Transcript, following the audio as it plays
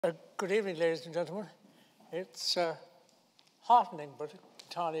Good evening, ladies and gentlemen. It's heartening but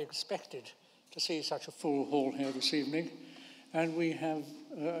entirely expected to see such a full hall here this evening, and we have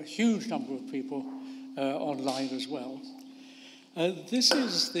a huge number of people online as well. This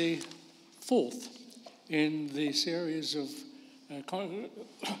is the fourth in the series of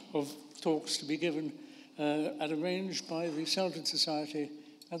talks to be given and arranged by the Selden Society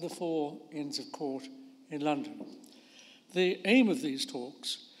and the Four Inns of Court in London. The aim of these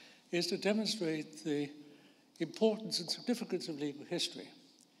talks is to demonstrate the importance and significance of legal history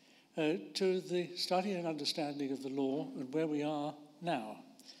to the study and understanding of the law and where we are now.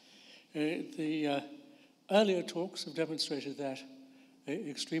 The earlier talks have demonstrated that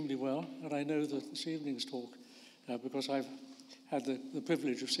extremely well, and I know that this evening's talk, because I've had the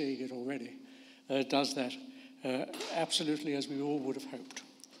privilege of seeing it already, does that absolutely as we all would have hoped.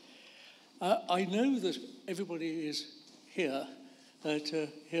 I know that everybody is here to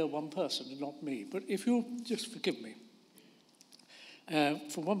hear one person and not me, but if you'll just forgive me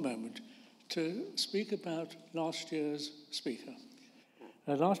for one moment to speak about last year's speaker.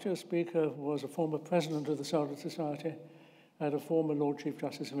 Last year's speaker was a former president of the Selden Society and a former Lord Chief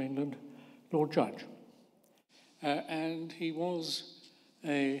Justice of England, Lord Judge. And he was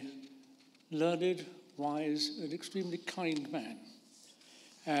a learned, wise, and extremely kind man.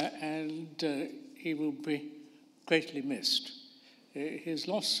 And he will be greatly missed. His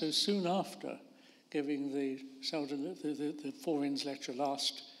loss so soon after giving the Selden, the Four Inns lecture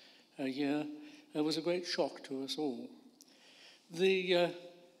last year was a great shock to us all. The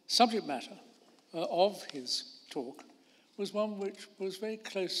subject matter of his talk was one which was very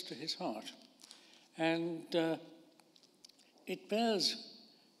close to his heart, and it bears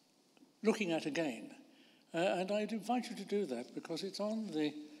looking at again. And I'd invite you to do that because it's on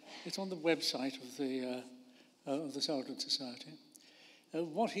the website of the Selden Society.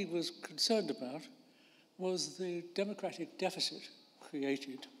 What he was concerned about was the democratic deficit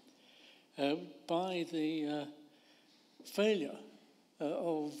created by the failure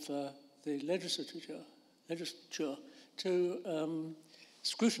of the legislature to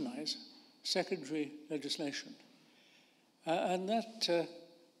scrutinize secondary legislation. And that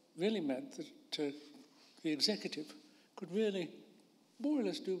really meant that the executive could really more or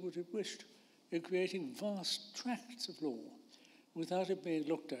less do what it wished in creating vast tracts of law without it being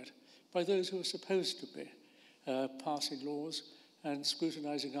looked at by those who are supposed to be passing laws and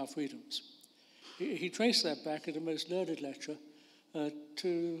scrutinizing our freedoms. He traced that back in a most learned lecture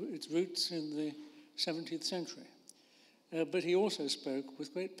to its roots in the 17th century. But he also spoke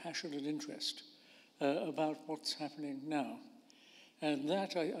with great passion and interest about what's happening now. And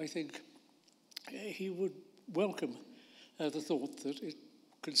that, I think, he would welcome the thought that it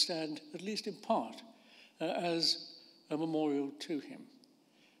could stand, at least in part, as a memorial to him.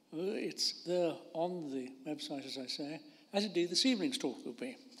 It's there on the website, as I say, as indeed this evening's talk will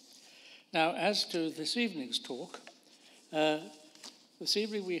be. Now, as to this evening's talk, this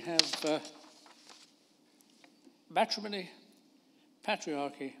evening we have Matrimony,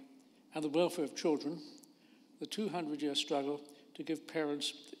 Patriarchy, and the Welfare of Children, the 200-year struggle to give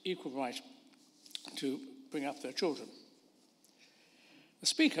parents the equal right to bring up their children. The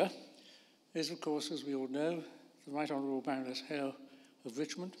speaker is, of course, as we all know, the Right Honourable Baroness Hale of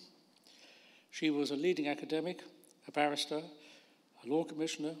Richmond. She was a leading academic, a barrister, a law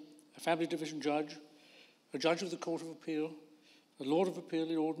commissioner, a family division judge, a judge of the Court of Appeal, a Lord of Appeal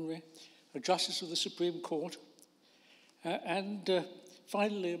in Ordinary, a justice of the Supreme Court, and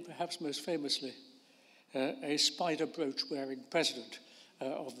finally, and perhaps most famously, a spider brooch-wearing president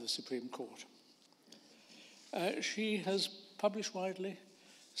of the Supreme Court. She has published widely,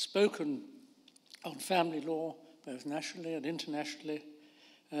 spoken on family law, both nationally and internationally,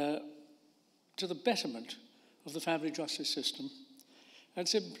 to the betterment of the family justice system, and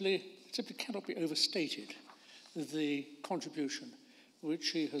simply cannot be overstated the contribution which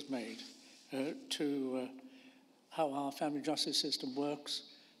she has made to how our family justice system works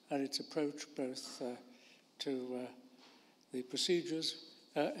and its approach both to the procedures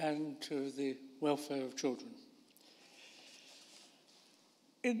and to the welfare of children.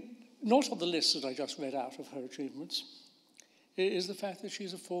 Not on the list that I just read out of her achievements is the fact that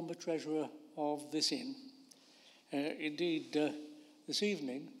she's a former treasurer of this inn. Indeed, this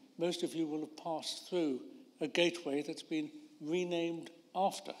evening, most of you will have passed through a gateway that's been renamed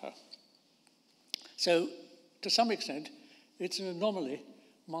after her. So, to some extent, it's an anomaly,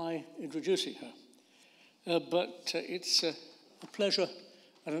 my introducing her. But it's a pleasure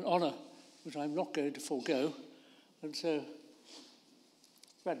and an honour which I'm not going to forego. And so,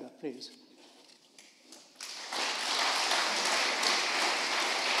 Brenda, please.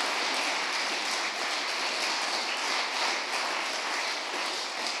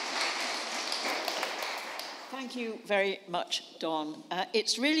 Thank you very much, Don.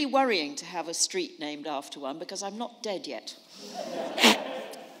 It's really worrying to have a street named after one because I'm not dead yet.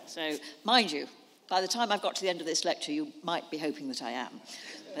 So, mind you, by the time I've got to the end of this lecture, you might be hoping that I am.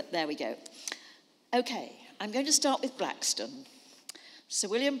 But there we go. Okay, I'm going to start with Blackstone. Sir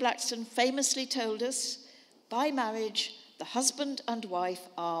William Blackstone famously told us, by marriage, the husband and wife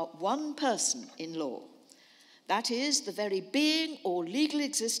are one person in law. That is, the very being or legal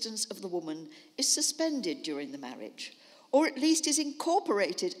existence of the woman is suspended during the marriage, or at least is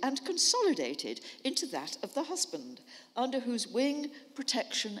incorporated and consolidated into that of the husband, under whose wing,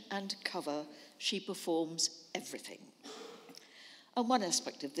 protection, and cover she performs everything. And one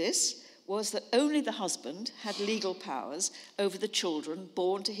aspect of this was that only the husband had legal powers over the children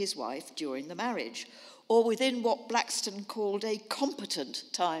born to his wife during the marriage, or within what Blackstone called a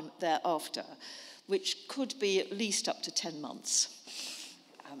competent time thereafter, which could be at least up to 10 months.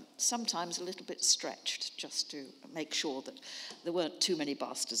 Sometimes a little bit stretched, just to make sure that there weren't too many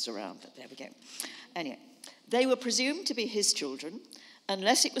bastards around, but there we go. Anyway, they were presumed to be his children,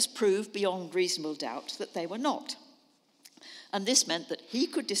 unless it was proved beyond reasonable doubt that they were not. And this meant that he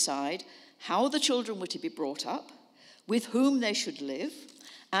could decide how the children were to be brought up, with whom they should live,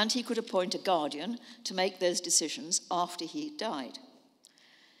 and he could appoint a guardian to make those decisions after he died.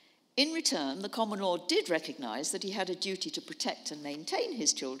 In return, the common law did recognise that he had a duty to protect and maintain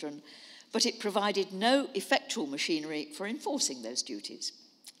his children, but it provided no effectual machinery for enforcing those duties.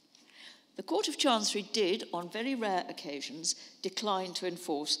 The Court of Chancery did, on very rare occasions, decline to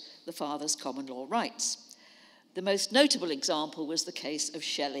enforce the father's common law rights. The most notable example was the case of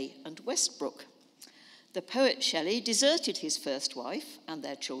Shelley and Westbrook. The poet Shelley deserted his first wife and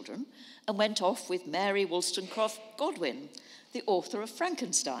their children and went off with Mary Wollstonecraft Godwin, the author of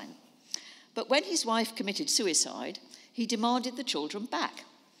Frankenstein. But when his wife committed suicide, he demanded the children back.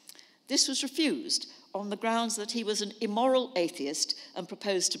 This was refused on the grounds that he was an immoral atheist and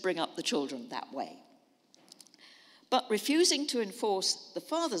proposed to bring up the children that way. But refusing to enforce the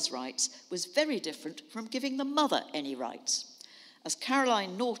father's rights was very different from giving the mother any rights, as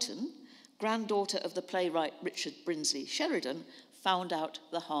Caroline Norton, granddaughter of the playwright Richard Brinsley Sheridan, found out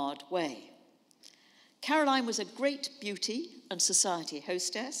the hard way. Caroline was a great beauty and society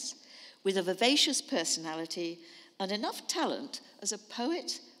hostess, with a vivacious personality and enough talent as a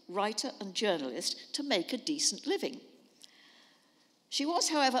poet, writer, and journalist to make a decent living. She was,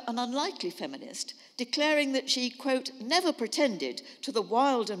 however, an unlikely feminist, declaring that she, quote, never pretended to the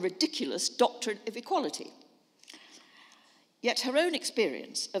wild and ridiculous doctrine of equality. Yet her own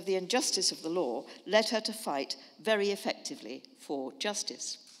experience of the injustice of the law led her to fight very effectively for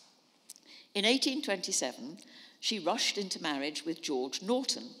justice. In 1827, she rushed into marriage with George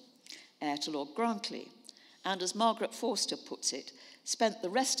Norton, heir to Lord Grantley, and, as Margaret Forster puts it, spent the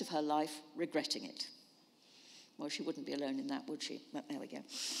rest of her life regretting it. Well, she wouldn't be alone in that, would she? But there we go.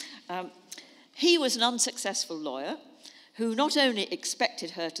 He was an unsuccessful lawyer who not only expected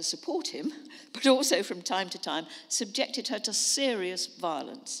her to support him, but also from time to time subjected her to serious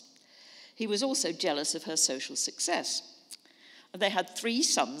violence. He was also jealous of her social success. They had 3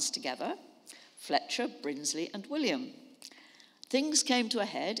 sons together, Fletcher, Brinsley, and William. Things came to a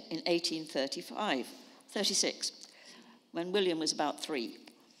head in 1836, when William was about 3,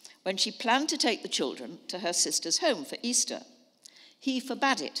 when she planned to take the children to her sister's home for Easter. He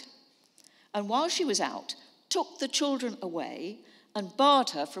forbade it, and while she was out, took the children away and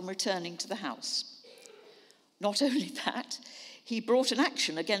barred her from returning to the house. Not only that, he brought an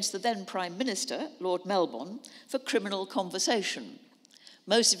action against the then Prime Minister, Lord Melbourne, for criminal conversation.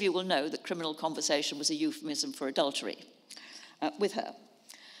 Most of you will know that criminal conversation was a euphemism for adultery with her.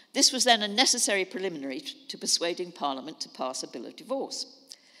 This was then a necessary preliminary to persuading Parliament to pass a bill of divorce.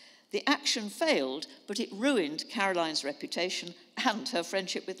 The action failed, but it ruined Caroline's reputation and her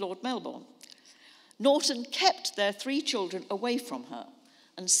friendship with Lord Melbourne. Norton kept their 3 children away from her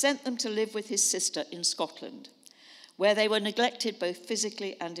and sent them to live with his sister in Scotland, where they were neglected both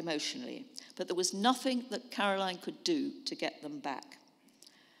physically and emotionally, but there was nothing that Caroline could do to get them back.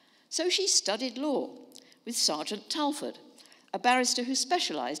 So she studied law with Sergeant Talfourd, a barrister who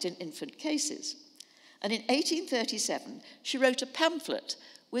specialised in infant cases. And in 1837, she wrote a pamphlet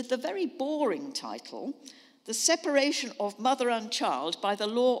with the very boring title, The Separation of Mother and Child by the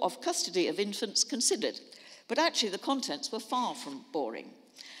Law of Custody of Infants Considered. But actually, the contents were far from boring.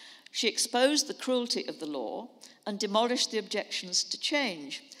 She exposed the cruelty of the law and demolished the objections to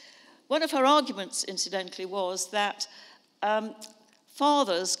change. One of her arguments, incidentally, was that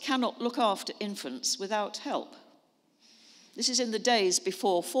fathers cannot look after infants without help. This is in the days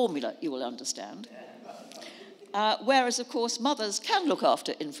before formula, you will understand. Whereas, of course, mothers can look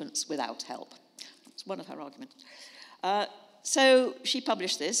after infants without help. It's one of her arguments. So she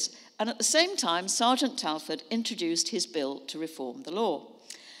published this, and at the same time, Sergeant Talfourd introduced his bill to reform the law.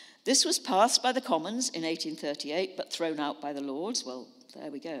 This was passed by the Commons in 1838, but thrown out by the Lords. Well,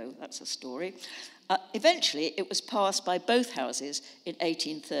 there we go, that's a story. Eventually, it was passed by both houses in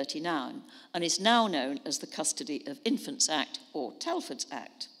 1839, and is now known as the Custody of Infants Act, or Talfourd's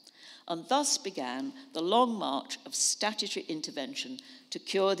Act. And thus began the long march of statutory intervention to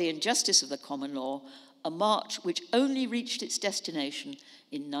cure the injustice of the common law, a march which only reached its destination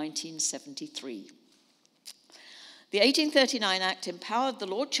in 1973. The 1839 Act empowered the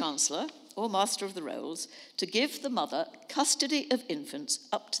Lord Chancellor, or Master of the Rolls, to give the mother custody of infants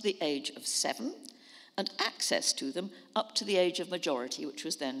up to the age of 7 and access to them up to the age of majority, which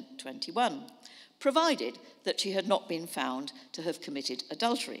was then 21, provided that she had not been found to have committed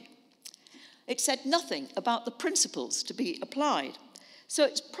adultery. It said nothing about the principles to be applied, so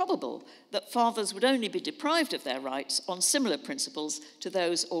it's probable that fathers would only be deprived of their rights on similar principles to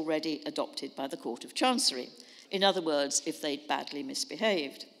those already adopted by the Court of Chancery. In other words, if they'd badly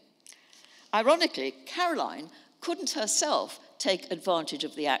misbehaved. Ironically, Caroline couldn't herself take advantage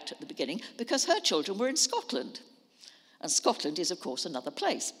of the Act at the beginning because her children were in Scotland. And Scotland is, of course, another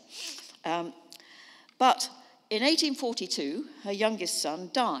place. But in 1842, her youngest son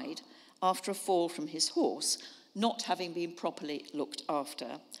died after a fall from his horse, not having been properly looked after.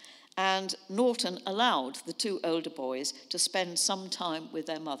 And Norton allowed the two older boys to spend some time with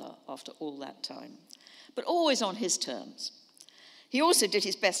their mother after all that time, but always on his terms. He also did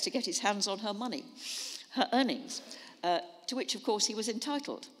his best to get his hands on her money, her earnings, to which, of course, he was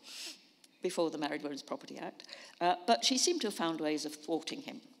entitled before the Married Women's Property Act, but she seemed to have found ways of thwarting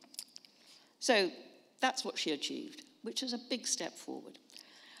him. So that's what she achieved, which is a big step forward.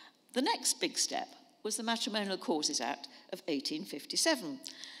 The next big step was the Matrimonial Causes Act of 1857.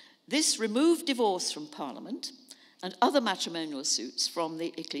 This removed divorce from Parliament and other matrimonial suits from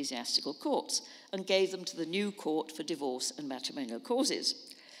the ecclesiastical courts and gave them to the new Court for Divorce and Matrimonial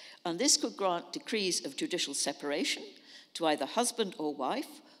Causes. And this could grant decrees of judicial separation to either husband or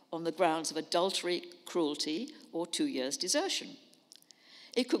wife on the grounds of adultery, cruelty, or 2 years' desertion.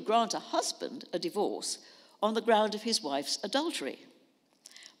 It could grant a husband a divorce on the ground of his wife's adultery.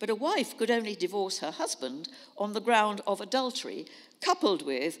 But a wife could only divorce her husband on the ground of adultery, coupled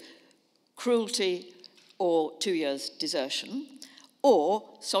with cruelty or 2 years' desertion, or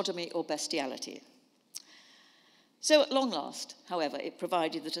sodomy or bestiality. So at long last, however, it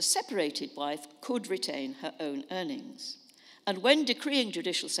provided that a separated wife could retain her own earnings. And when decreeing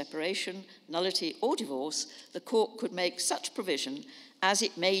judicial separation, nullity, or divorce, the court could make such provision as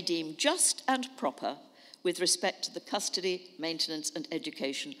it may deem just and proper with respect to the custody, maintenance, and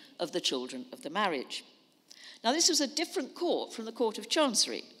education of the children of the marriage. Now, this was a different court from the Court of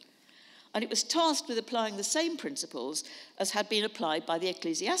Chancery, and it was tasked with applying the same principles as had been applied by the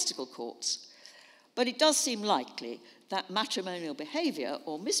ecclesiastical courts. But it does seem likely that matrimonial behaviour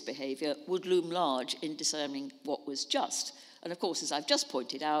or misbehaviour would loom large in discerning what was just. And of course, as I've just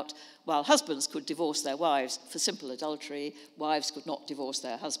pointed out, while husbands could divorce their wives for simple adultery, wives could not divorce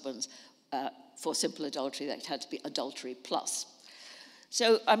their husbands for simple adultery. That had to be adultery plus.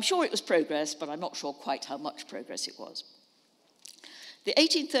 So I'm sure it was progress, but I'm not sure quite how much progress it was. The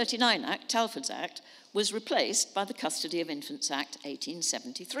 1839 Act, Talfourd's Act, was replaced by the Custody of Infants Act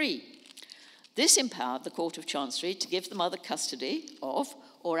 1873. This empowered the Court of Chancery to give the mother custody of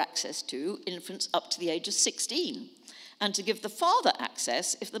or access to infants up to the age of 16, and to give the father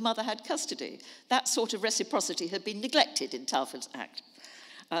access if the mother had custody. That sort of reciprocity had been neglected in Talfourd's Act.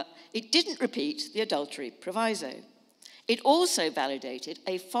 It didn't repeat the adultery proviso. It also validated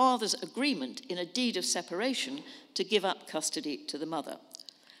a father's agreement in a deed of separation to give up custody to the mother.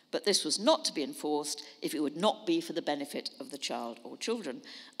 But this was not to be enforced if it would not be for the benefit of the child or children.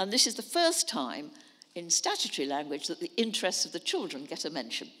 And this is the first time in statutory language that the interests of the children get a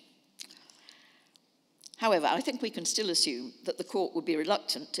mention. However, I think we can still assume that the court would be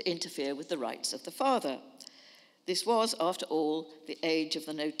reluctant to interfere with the rights of the father. This was, after all, the age of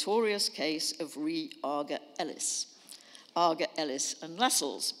the notorious case of re Arga Ellis and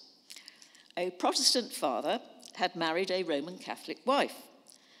Lascelles. A Protestant father had married a Roman Catholic wife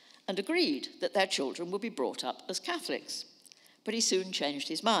and agreed that their children would be brought up as Catholics, but he soon changed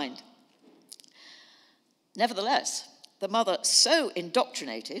his mind. Nevertheless, the mother so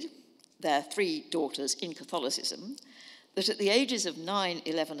indoctrinated their 3 daughters in Catholicism that at the ages of 9,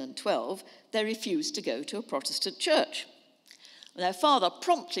 11, and 12, they refused to go to a Protestant church. Their father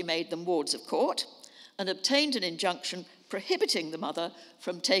promptly made them wards of court and obtained an injunction prohibiting the mother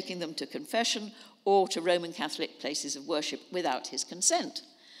from taking them to confession or to Roman Catholic places of worship without his consent.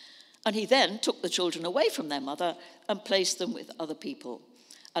 And he then took the children away from their mother and placed them with other people,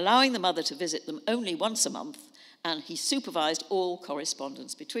 allowing the mother to visit them only once a month, and he supervised all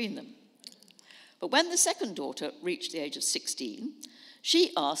correspondence between them. But when the second daughter reached the age of 16,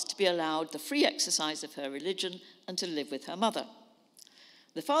 she asked to be allowed the free exercise of her religion and to live with her mother.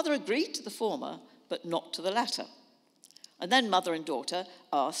 The father agreed to the former, but not to the latter. And then mother and daughter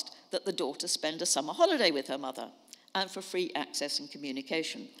asked that the daughter spend a summer holiday with her mother and for free access and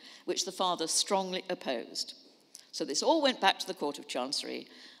communication, which the father strongly opposed. So this all went back to the Court of Chancery,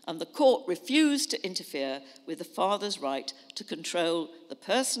 and the court refused to interfere with the father's right to control the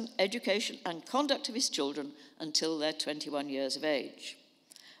person, education, and conduct of his children until they're 21 years of age.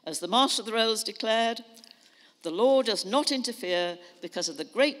 As the Master of the Rolls declared, the law does not interfere because of the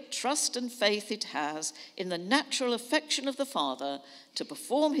great trust and faith it has in the natural affection of the father to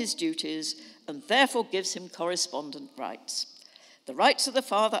perform his duties, and therefore gives him correspondent rights. The rights of the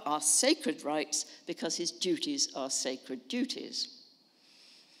father are sacred rights because his duties are sacred duties.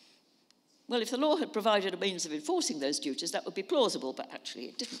 Well, if the law had provided a means of enforcing those duties, that would be plausible, but actually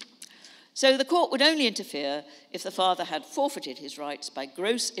it didn't. So the court would only interfere if the father had forfeited his rights by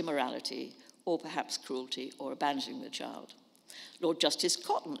gross immorality or perhaps cruelty or abandoning the child. Lord Justice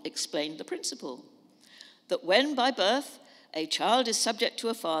Cotton explained the principle, that when by birth a child is subject to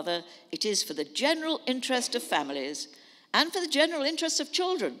a father, it is for the general interest of families and for the general interest of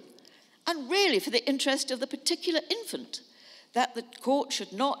children, and really for the interest of the particular infant, that the court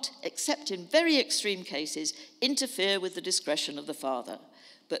should not, except in very extreme cases, interfere with the discretion of the father,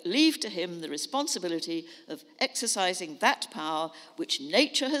 but leave to him the responsibility of exercising that power which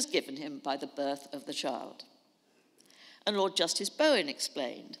nature has given him by the birth of the child. And Lord Justice Bowen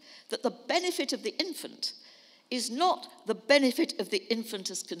explained that the benefit of the infant is not the benefit of the infant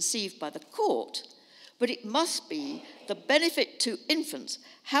as conceived by the court, but it must be the benefit to infants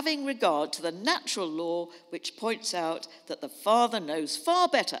having regard to the natural law which points out that the father knows far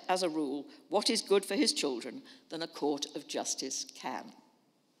better, as a rule, what is good for his children than a court of justice can.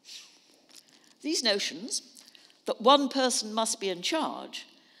 These notions, that one person must be in charge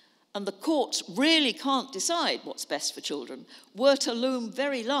and the courts really can't decide what's best for children, were to loom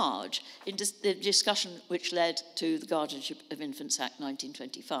very large in the discussion which led to the Guardianship of Infants Act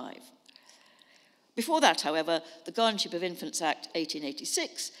 1925. Before that, however, the Guardianship of Infants Act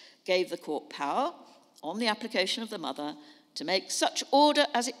 1886 gave the court power, on the application of the mother, to make such order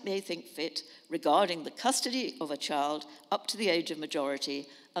as it may think fit regarding the custody of a child up to the age of majority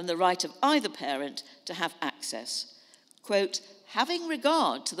and the right of either parent to have access, quote, having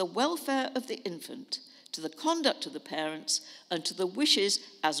regard to the welfare of the infant, to the conduct of the parents, and to the wishes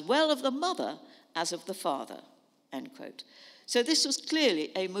as well of the mother as of the father, end quote. So this was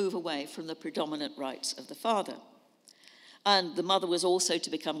clearly a move away from the predominant rights of the father. And the mother was also to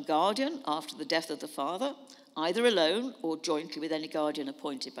become guardian after the death of the father, either alone or jointly with any guardian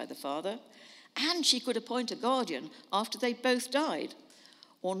appointed by the father, and she could appoint a guardian after they both died,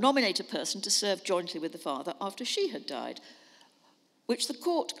 or nominate a person to serve jointly with the father after she had died, which the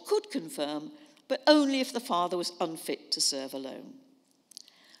court could confirm, but only if the father was unfit to serve alone.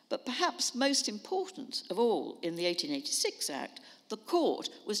 But perhaps most important of all in the 1886 Act, the court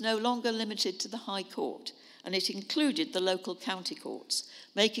was no longer limited to the High Court, and it included the local county courts,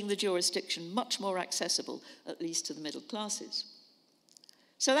 making the jurisdiction much more accessible, at least to the middle classes.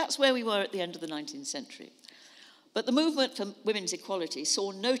 So that's where we were at the end of the 19th century. But the movement for women's equality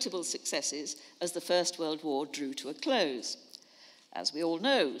saw notable successes as the First World War drew to a close. As we all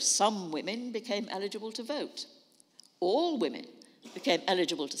know, some women became eligible to vote. All women became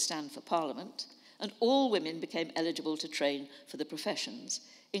eligible to stand for Parliament, and all women became eligible to train for the professions,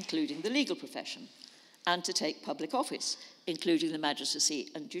 including the legal profession, and to take public office, including the magistracy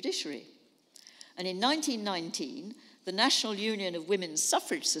and judiciary. And in 1919, the National Union of Women's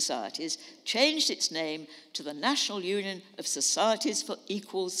Suffrage Societies changed its name to the National Union of Societies for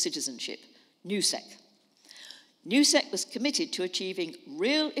Equal Citizenship, NUSEC. NUSEC was committed to achieving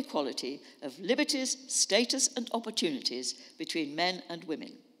real equality of liberties, status, and opportunities between men and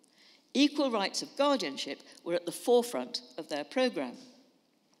women. Equal rights of guardianship were at the forefront of their programme.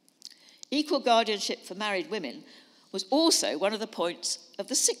 Equal guardianship for married women was also one of the points of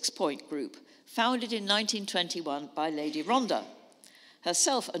the 6-point group, founded in 1921 by Lady Rhondda,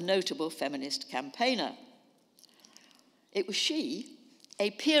 herself a notable feminist campaigner. It was she,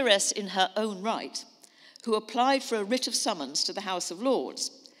 a peeress in her own right, who applied for a writ of summons to the House of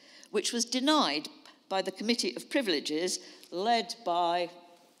Lords, which was denied by the Committee of Privileges, led by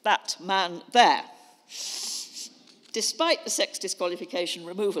that man there. Despite the Sex Disqualification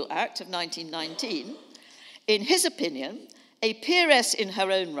Removal Act of 1919, in his opinion, a peeress in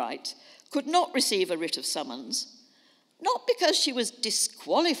her own right could not receive a writ of summons, not because she was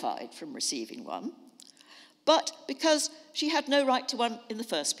disqualified from receiving one, but because she had no right to one in the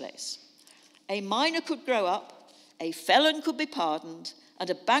first place. A minor could grow up, a felon could be pardoned, and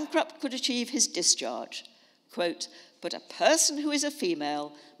a bankrupt could achieve his discharge. Quote, but a person who is a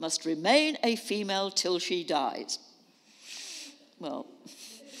female must remain a female till she dies. Well,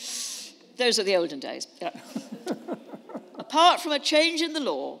 those are the olden days. Yeah. Apart from a change in the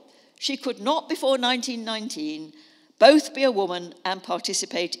law, she could not before 1919 both be a woman and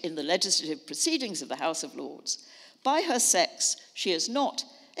participate in the legislative proceedings of the House of Lords. By her sex, she is not,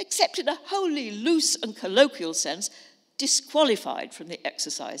 except in a wholly loose and colloquial sense, disqualified from the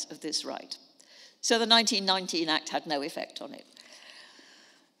exercise of this right. So the 1919 Act had no effect on it.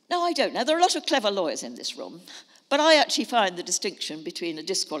 Now, I don't know. There are a lot of clever lawyers in this room, but I actually find the distinction between a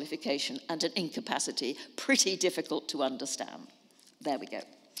disqualification and an incapacity pretty difficult to understand. There we go.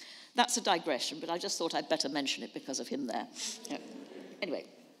 That's a digression, but I just thought I'd better mention it because of him there. Yeah. Anyway,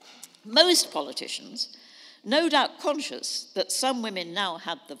 most politicians, no doubt conscious that some women now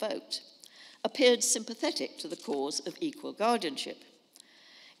had the vote, appeared sympathetic to the cause of equal guardianship.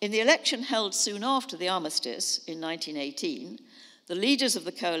 In the election held soon after the armistice in 1918, the leaders of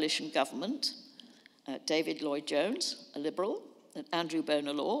the coalition government, David Lloyd-Jones, a Liberal, and Andrew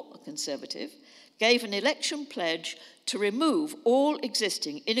Bonar Law, a Conservative, gave an election pledge to remove all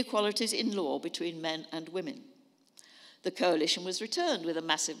existing inequalities in law between men and women. The coalition was returned with a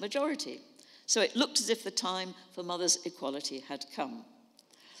massive majority, so it looked as if the time for mothers' equality had come.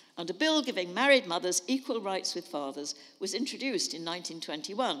 And a bill giving married mothers equal rights with fathers was introduced in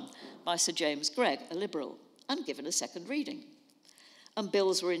 1921 by Sir James Gregg, a Liberal, and given a second reading. And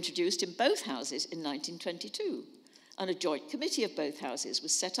bills were introduced in both houses in 1922, and a joint committee of both houses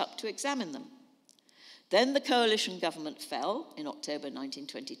was set up to examine them. Then the coalition government fell in October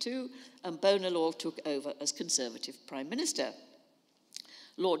 1922, and Bonar Law took over as Conservative Prime Minister.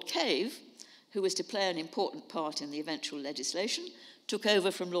 Lord Cave, who was to play an important part in the eventual legislation, took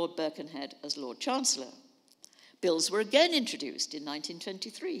over from Lord Birkenhead as Lord Chancellor. Bills were again introduced in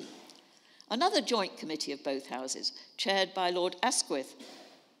 1923. Another joint committee of both houses, chaired by Lord Asquith,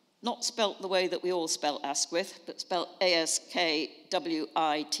 not spelt the way that we all spell Asquith, but spelt A-S-K-W-I-T-H,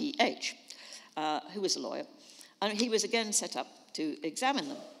 who was a lawyer, and he was again set up to examine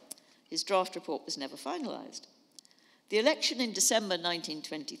them. His draft report was never finalised. The election in December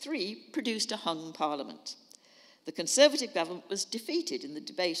 1923 produced a hung parliament. The Conservative government was defeated in the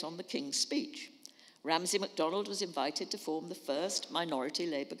debate on the King's speech. Ramsay MacDonald was invited to form the first minority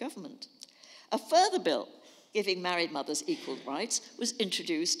Labour government. A further bill giving married mothers equal rights was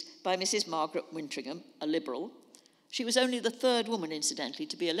introduced by Mrs. Margaret Wintringham, a Liberal. She was only the third woman, incidentally,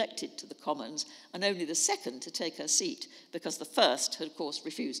 to be elected to the Commons, and only the second to take her seat, because the first had, of course,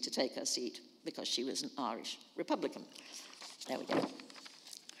 refused to take her seat because she was an Irish Republican. There we go.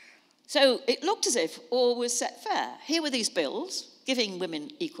 So it looked as if all was set fair. Here were these bills giving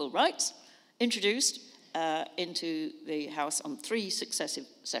women equal rights, introduced into the House on 3 successive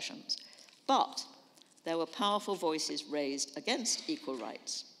sessions. But there were powerful voices raised against equal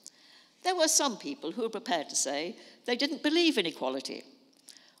rights. There were some people who were prepared to say they didn't believe in equality.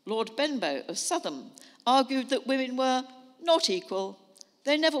 Lord Benbow of Southam argued that women were not equal,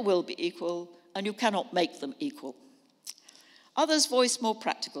 they never will be equal, and you cannot make them equal. Others voiced more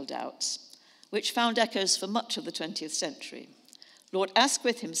practical doubts, which found echoes for much of the 20th century. Lord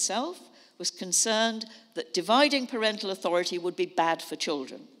Asquith himself was concerned that dividing parental authority would be bad for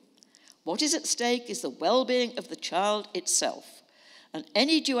children. What is at stake is the well-being of the child itself, and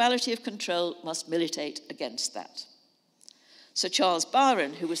any duality of control must militate against that. Sir Charles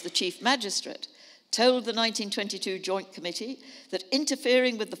Byron, who was the Chief Magistrate, told the 1922 Joint Committee that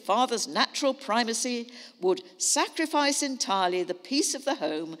interfering with the father's natural primacy would sacrifice entirely the peace of the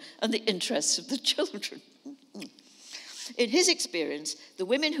home and the interests of the children. In his experience, the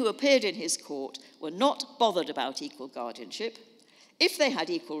women who appeared in his court were not bothered about equal guardianship. If they had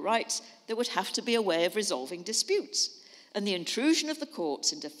equal rights, there would have to be a way of resolving disputes, and the intrusion of the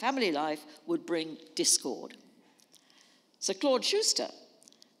courts into family life would bring discord. Sir Claude Schuster,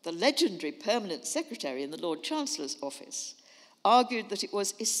 the legendary permanent secretary in the Lord Chancellor's office, argued that it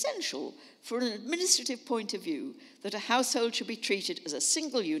was essential from an administrative point of view that a household should be treated as a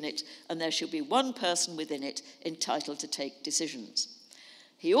single unit and there should be one person within it entitled to take decisions.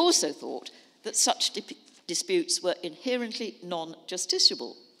 He also thought that such disputes were inherently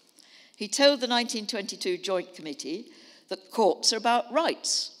non-justiciable. He told the 1922 Joint Committee that courts are about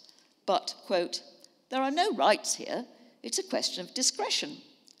rights, but, quote, there are no rights here, it's a question of discretion.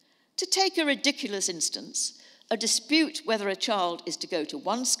 To take a ridiculous instance, a dispute whether a child is to go to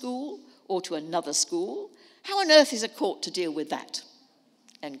one school or to another school. How on earth is a court to deal with that?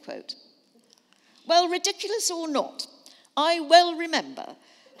 End quote. Well, ridiculous or not, I well remember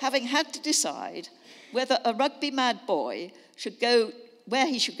having had to decide whether a rugby-mad boy should go where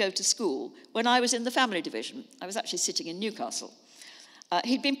he should go to school when I was in the family division. I was actually sitting in Newcastle.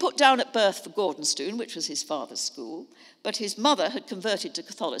 He'd been put down at birth for Gordonstoun, which was his father's school, but his mother had converted to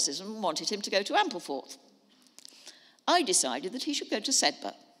Catholicism and wanted him to go to Ampleforth. I decided that he should go to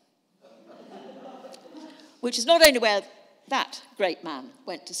Sedbergh, which is not only where that great man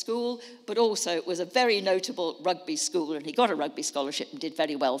went to school, but also it was a very notable rugby school, and he got a rugby scholarship and did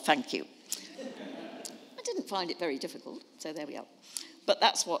very well, thank you. I didn't find it very difficult, so there we are. But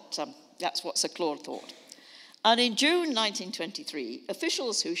that's what Sir Claude thought. And in June 1923,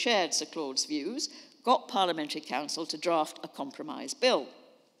 officials who shared Sir Claude's views got Parliamentary Council to draft a compromise bill.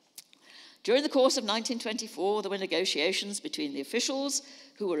 During the course of 1924, there were negotiations between the officials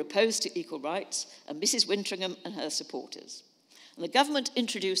who were opposed to equal rights and Mrs. Wintringham and her supporters. And the government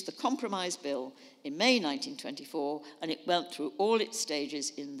introduced the compromise bill in May 1924, and it went through all its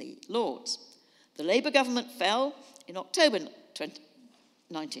stages in the Lords. The Labour government fell in October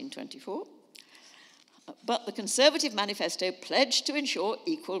 1924, but the Conservative manifesto pledged to ensure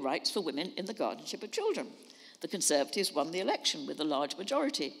equal rights for women in the guardianship of children. The Conservatives won the election with a large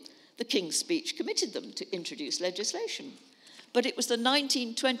majority. The King's speech committed them to introduce legislation. But it was the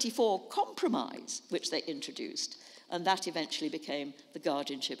 1924 compromise which they introduced, and that eventually became the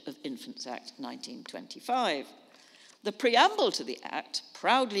Guardianship of Infants Act 1925. The preamble to the Act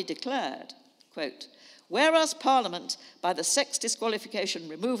proudly declared, quote, "Whereas Parliament, by the Sex Disqualification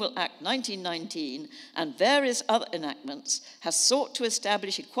Removal Act 1919 and various other enactments, has sought to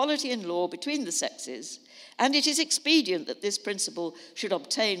establish equality in law between the sexes, and it is expedient that this principle should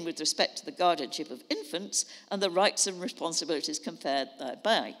obtain with respect to the guardianship of infants and the rights and responsibilities conferred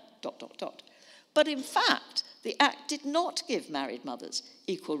thereby, ... But in fact, the Act did not give married mothers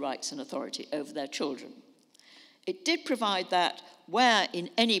equal rights and authority over their children. It did provide that where in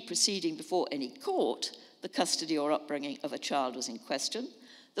any proceeding before any court the custody or upbringing of a child was in question,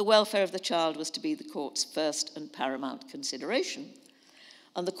 the welfare of the child was to be the court's first and paramount consideration.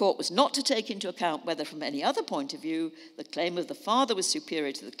 And the court was not to take into account whether from any other point of view the claim of the father was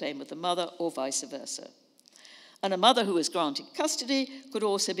superior to the claim of the mother or vice versa. And a mother who was granted custody could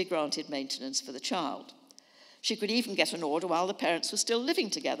also be granted maintenance for the child. She could even get an order while the parents were still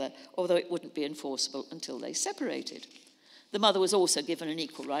living together, although it wouldn't be enforceable until they separated. The mother was also given an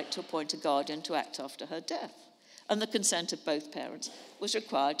equal right to appoint a guardian to act after her death, and the consent of both parents was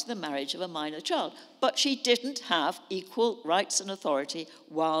required to the marriage of a minor child. But she didn't have equal rights and authority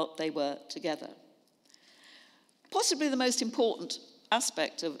while they were together. Possibly the most important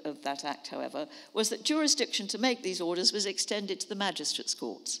aspect of that act, however, was that jurisdiction to make these orders was extended to the magistrates'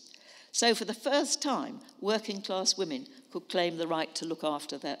 courts. So for the first time, working-class women could claim the right to look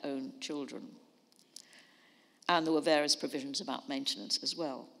after their own children. And there were various provisions about maintenance as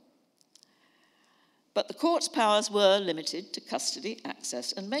well. But the court's powers were limited to custody,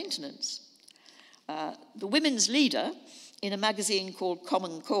 access, and maintenance. The women's leader, in a magazine called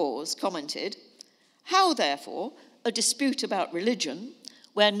Common Cause, commented, "How, therefore, a dispute about religion,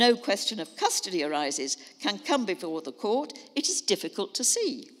 where no question of custody arises, can come before the court, it is difficult to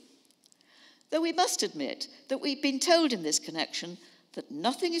see. Though we must admit that we've been told in this connection that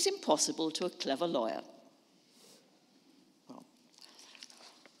nothing is impossible to a clever lawyer." Well,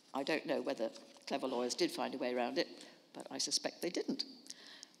 I don't know whether clever lawyers did find a way around it, but I suspect they didn't.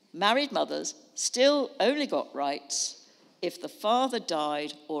 Married mothers still only got rights if the father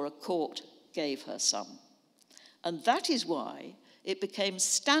died or a court gave her some. And that is why it became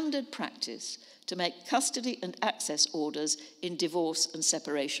standard practice to make custody and access orders in divorce and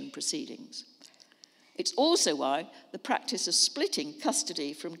separation proceedings. It's also why the practice of splitting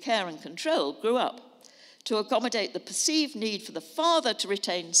custody from care and control grew up, to accommodate the perceived need for the father to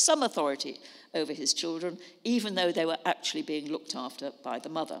retain some authority over his children, even though they were actually being looked after by the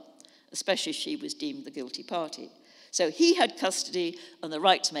mother, especially if she was deemed the guilty party. So he had custody and the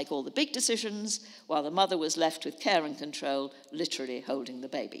right to make all the big decisions, while the mother was left with care and control, literally holding the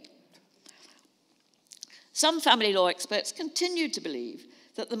baby. Some family law experts continued to believe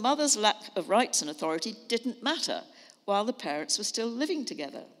that the mother's lack of rights and authority didn't matter while the parents were still living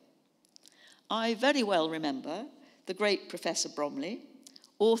together. I very well remember the great Professor Bromley,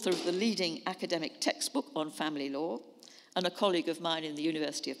 author of the leading academic textbook on family law, and a colleague of mine in the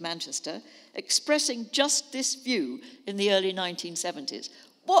University of Manchester, expressing just this view in the early 1970s.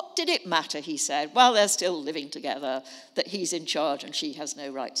 What did it matter, he said, while they're still living together, that he's in charge and she has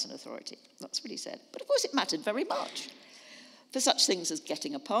no rights and authority? That's what he said. But of course it mattered very much. For such things as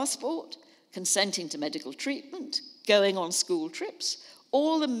getting a passport, consenting to medical treatment, going on school trips,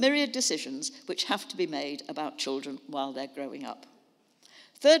 all the myriad decisions which have to be made about children while they're growing up.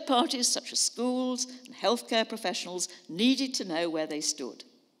 Third parties such as schools and healthcare professionals needed to know where they stood.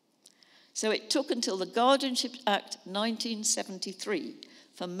 So it took until the Guardianship Act 1973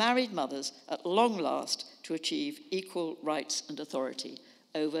 for married mothers at long last to achieve equal rights and authority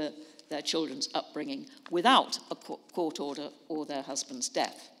over their children's upbringing without a court order or their husband's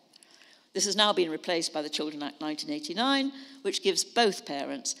death. This has now been replaced by the Children Act 1989, which gives both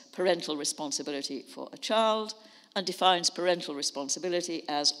parents parental responsibility for a child and defines parental responsibility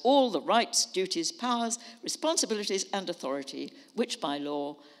as all the rights, duties, powers, responsibilities and authority which by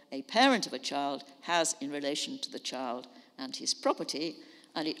law a parent of a child has in relation to the child and his property,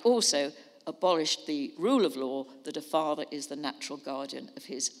 and it also abolished the rule of law that a father is the natural guardian of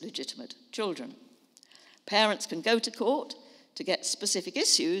his legitimate children. Parents can go to court to get specific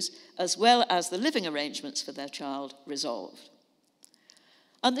issues as well as the living arrangements for their child resolved.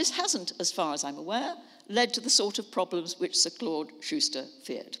 And this hasn't, as far as I'm aware, led to the sort of problems which Sir Claude Schuster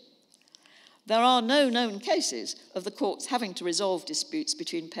feared. There are no known cases of the courts having to resolve disputes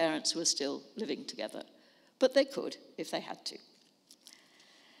between parents who are still living together, but they could if they had to.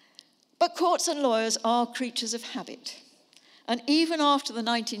 But courts and lawyers are creatures of habit, and even after the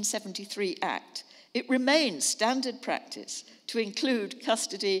 1973 Act, it remains standard practice to include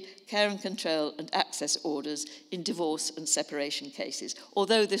custody, care and control and access orders in divorce and separation cases,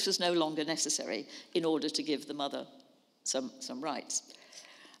 although this was no longer necessary in order to give the mother some rights.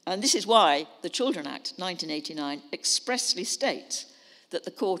 And this is why the Children Act 1989 expressly states that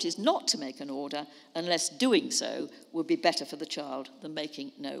the court is not to make an order unless doing so would be better for the child than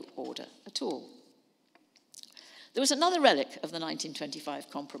making no order at all. There was another relic of the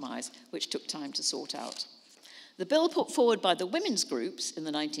 1925 compromise which took time to sort out. The bill put forward by the women's groups in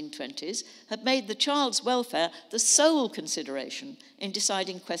the 1920s had made the child's welfare the sole consideration in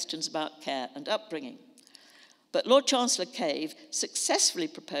deciding questions about care and upbringing. But Lord Chancellor Cave successfully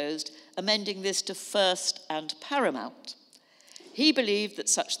proposed amending this to first and paramount. He believed that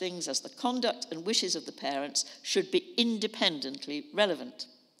such things as the conduct and wishes of the parents should be independently relevant.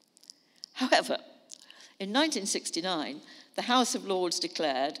 However, in 1969, the House of Lords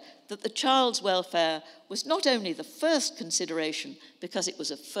declared that the child's welfare was not only the first consideration because it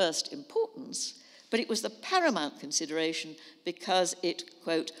was of first importance, but it was the paramount consideration because it,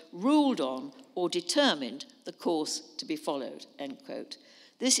 quote, ruled on or determined the course to be followed, end quote.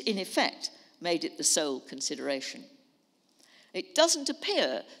 This, in effect, made it the sole consideration. It doesn't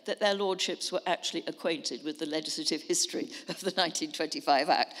appear that their lordships were actually acquainted with the legislative history of the 1925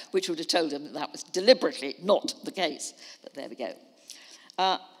 Act, which would have told them that that was deliberately not the case. But there we go.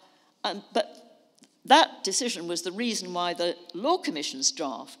 But that decision was the reason why the Law Commission's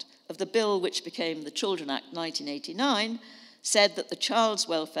draft of the bill which became the Children Act 1989 said that the child's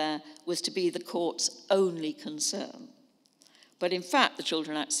welfare was to be the court's only concern. But in fact, the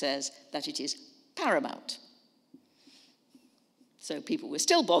Children Act says that it is paramount. So people were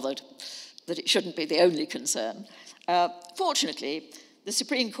still bothered that it shouldn't be the only concern. Fortunately, the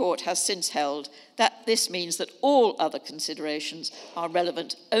Supreme Court has since held that this means that all other considerations are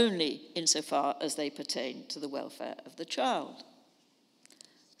relevant only insofar as they pertain to the welfare of the child.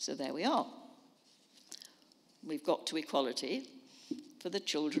 So there we are. We've got to equality for the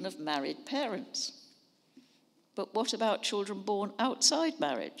children of married parents. But what about children born outside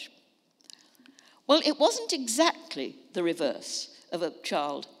marriage? Well, it wasn't exactly the reverse of a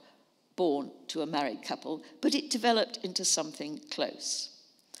child born to a married couple, but it developed into something close.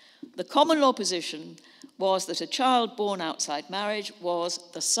 The common law position was that a child born outside marriage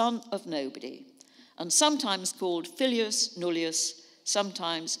was the son of nobody, and sometimes called filius nullius,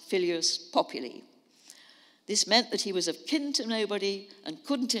 sometimes filius populi. This meant that he was of kin to nobody and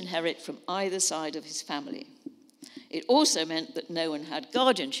couldn't inherit from either side of his family. It also meant that no one had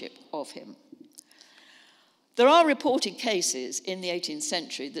guardianship of him. There are reported cases in the 18th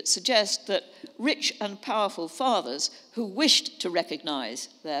century that suggest that rich and powerful fathers who wished to recognise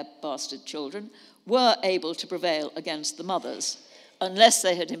their bastard children were able to prevail against the mothers, unless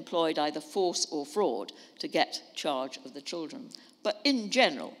they had employed either force or fraud to get charge of the children. But in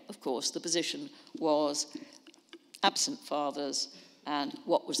general, of course, the position was absent fathers and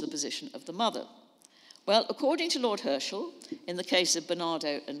what was the position of the mother. Well, according to Lord Herschel, in the case of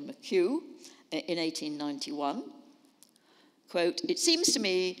Bernardo and McHugh in 1891, quote, "It seems to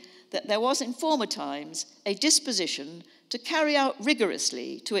me that there was in former times a disposition to carry out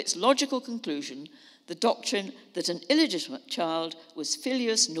rigorously to its logical conclusion the doctrine that an illegitimate child was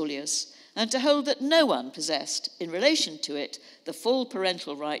filius nullius, and to hold that no one possessed, in relation to it, the full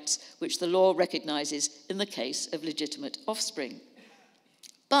parental rights which the law recognises in the case of legitimate offspring.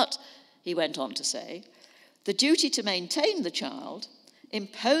 But, he went on to say, the duty to maintain the child,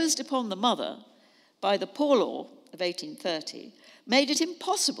 imposed upon the mother by the Poor Law of 1830, made it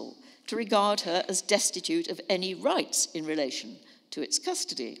impossible to regard her as destitute of any rights in relation to its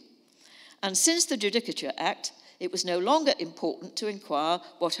custody. And since the Judicature Act, it was no longer important to inquire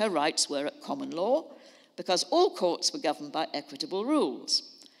what her rights were at common law, because all courts were governed by equitable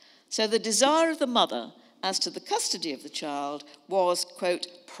rules. So the desire of the mother as to the custody of the child was, quote,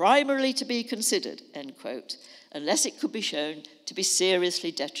 primarily to be considered, end quote, unless it could be shown to be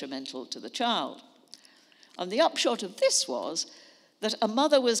seriously detrimental to the child. And the upshot of this was that a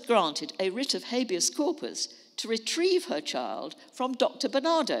mother was granted a writ of habeas corpus to retrieve her child from Dr.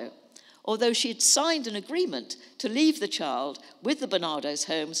 Bernardo, although she had signed an agreement to leave the child with the Bernardo's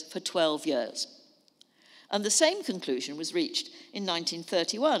homes for 12 years. And the same conclusion was reached in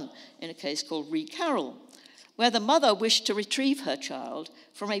 1931 in a case called Re Carroll, where the mother wished to retrieve her child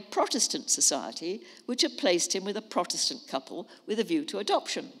from a Protestant society which had placed him with a Protestant couple with a view to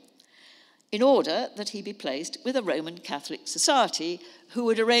adoption, in order that he be placed with a Roman Catholic society who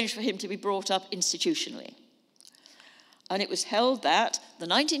would arrange for him to be brought up institutionally. And it was held that the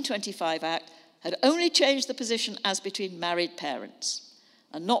 1925 Act had only changed the position as between married parents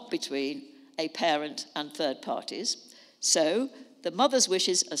and not between a parent and third parties. So the mother's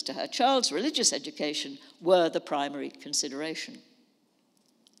wishes as to her child's religious education were the primary consideration.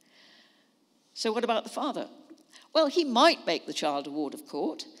 So what about the father? Well, he might make the child a ward of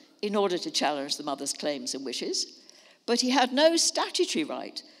court in order to challenge the mother's claims and wishes, but he had no statutory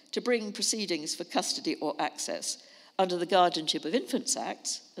right to bring proceedings for custody or access under the Guardianship of Infants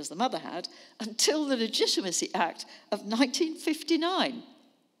Act, as the mother had, until the Legitimacy Act of 1959.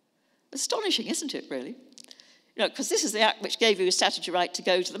 Astonishing, isn't it, really? You know, because this is the act which gave you a statutory right to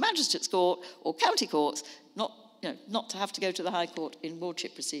go to the magistrate's court or county courts, not to have to go to the High Court in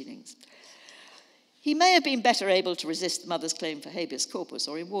wardship proceedings. He may have been better able to resist the mother's claim for habeas corpus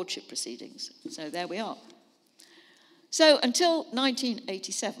or in wardship proceedings. So there we are. So until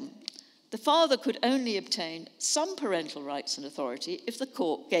 1987, the father could only obtain some parental rights and authority if the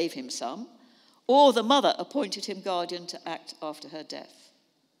court gave him some, or the mother appointed him guardian to act after her death.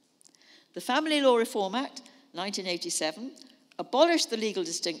 The Family Law Reform Act, 1987, abolished the legal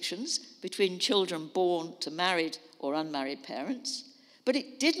distinctions between children born to married or unmarried parents, but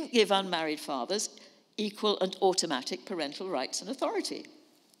it didn't give unmarried fathers equal and automatic parental rights and authority.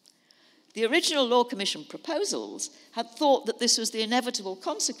 The original Law Commission proposals had thought that this was the inevitable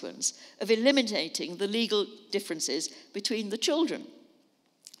consequence of eliminating the legal differences between the children.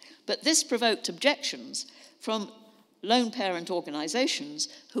 But this provoked objections from lone parent organisations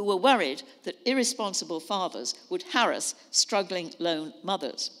who were worried that irresponsible fathers would harass struggling lone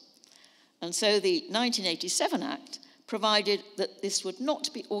mothers. And so the 1987 Act provided that this would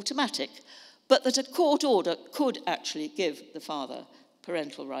not be automatic, but that a court order could actually give the father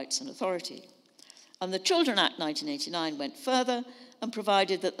parental rights and authority. And the Children Act 1989 went further and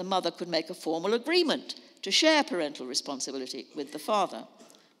provided that the mother could make a formal agreement to share parental responsibility with the father.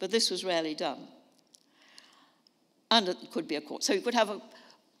 But this was rarely done. And it could be a court. So you could have a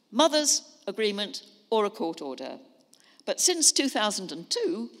mother's agreement or a court order. But since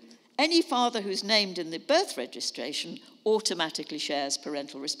 2002, any father who's named in the birth registration automatically shares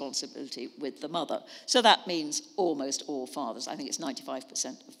parental responsibility with the mother. So that means almost all fathers. I think it's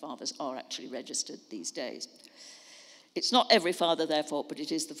 95% of fathers are actually registered these days. It's not every father, therefore, but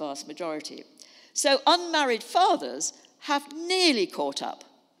it is the vast majority. So unmarried fathers have nearly caught up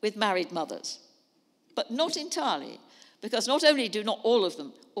with married mothers, but not entirely, because not only do not all of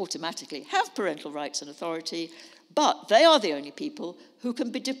them automatically have parental rights and authority, but they are the only people who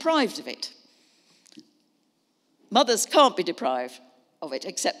can be deprived of it. Mothers can't be deprived of it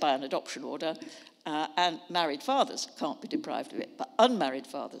except by an adoption order, and married fathers can't be deprived of it, but unmarried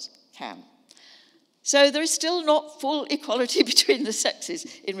fathers can. So there is still not full equality between the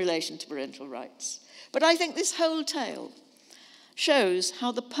sexes in relation to parental rights. But I think this whole tale shows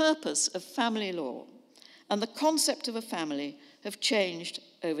how the purpose of family law and the concept of a family have changed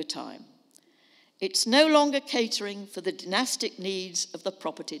over time. It's no longer catering for the dynastic needs of the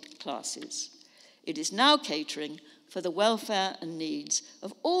propertied classes. It is now catering for the welfare and needs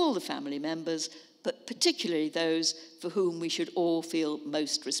of all the family members, but particularly those for whom we should all feel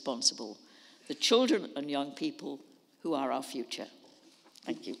most responsible, the children and young people who are our future.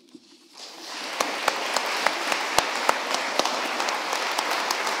 Thank you.